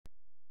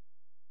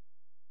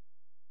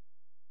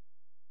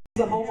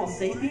a Homo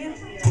sapien?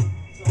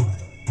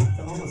 It's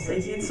a Homo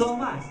sapien, so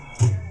am I.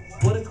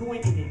 What a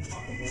coincidence.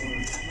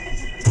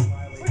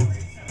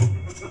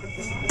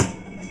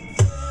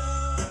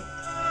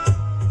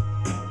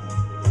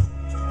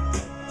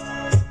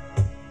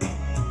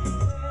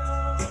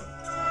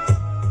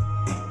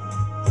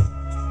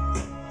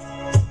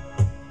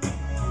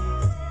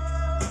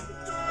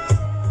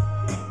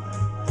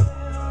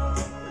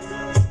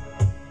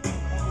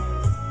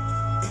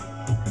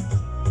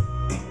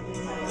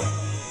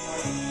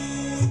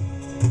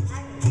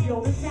 Yo,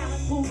 the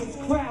talent pool is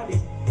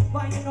crowded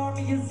by an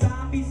army of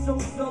zombies so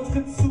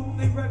self-consumed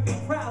they reckon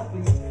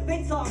proudly.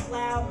 They talk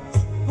loud,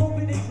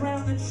 hoping to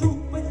drown the truth,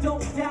 but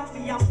don't doubt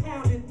me, I'm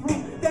pounding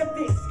through their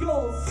thick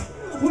skulls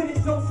with a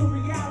dose of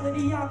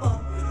reality. I'm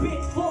a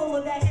bit full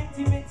of that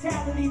empty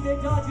mentality.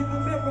 They're dodging the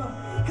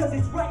mirror, cause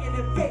it's right in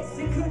their face.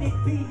 It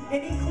couldn't be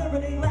any clearer,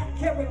 they lack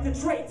character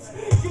traits.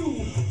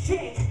 You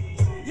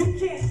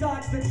can't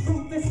dodge the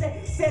truth. They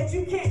said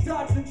you can't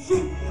dodge the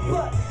truth,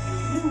 but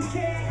you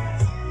can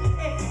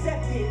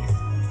accept it.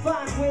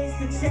 Find ways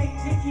to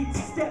change it, keep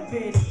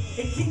stepping.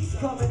 It keeps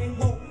coming, it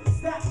won't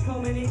stop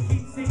coming. It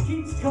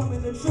keeps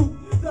coming. The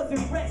truth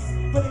doesn't rest,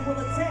 but it will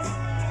attest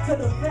to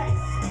the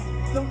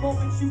facts. The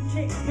moment you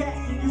kick back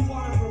and you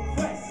want to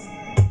repress.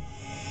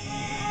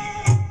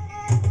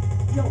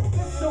 Yo,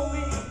 there's so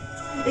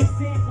many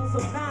examples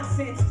of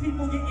nonsense.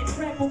 People getting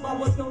trampled by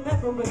what they'll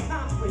never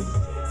accomplish.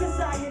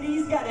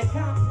 Society's got a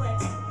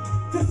complex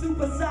to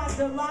supersize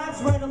their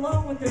lives right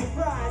along with their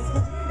fries.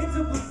 It's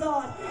a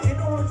facade,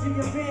 an orgy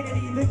of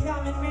vanity. The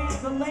common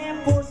man's a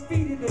lamb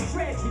force-feeding the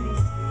tragedy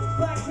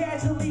by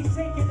casually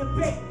taking the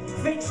bait.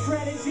 Fake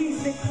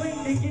strategies that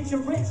claim to get you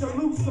rich or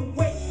lose some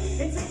weight.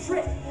 It's a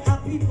trick how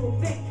people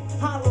think.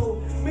 Hollow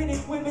men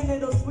and women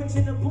that'll switch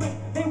in a blink.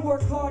 They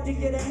work hard to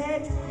get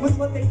ahead with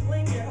what they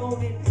claim they're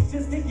owning,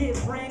 just to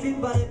get branded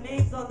by the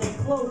names on their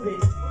clothing.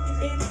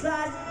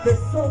 Inside, their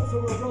souls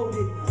are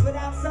eroded, but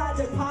outside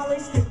they're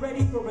polished and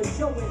ready for a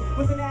showing.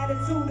 With an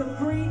attitude of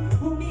greed,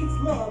 who needs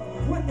love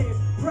when there's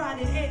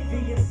pride and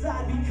envy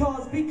inside?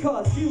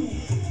 Because you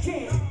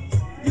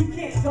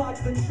can't dodge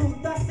the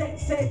truth. I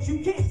said you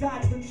can't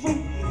dodge the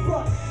truth,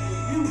 but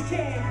you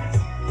can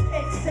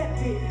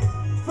accept it.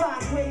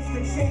 Find ways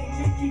to change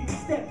it, keep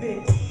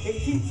stepping.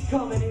 It keeps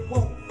coming, it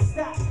won't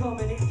stop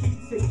coming. It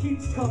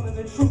keeps coming.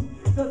 The truth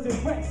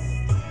doesn't rest.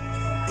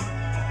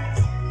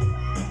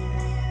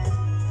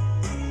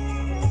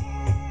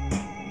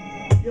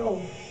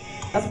 Yo,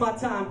 that's my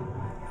time.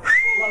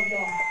 Love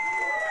y'all.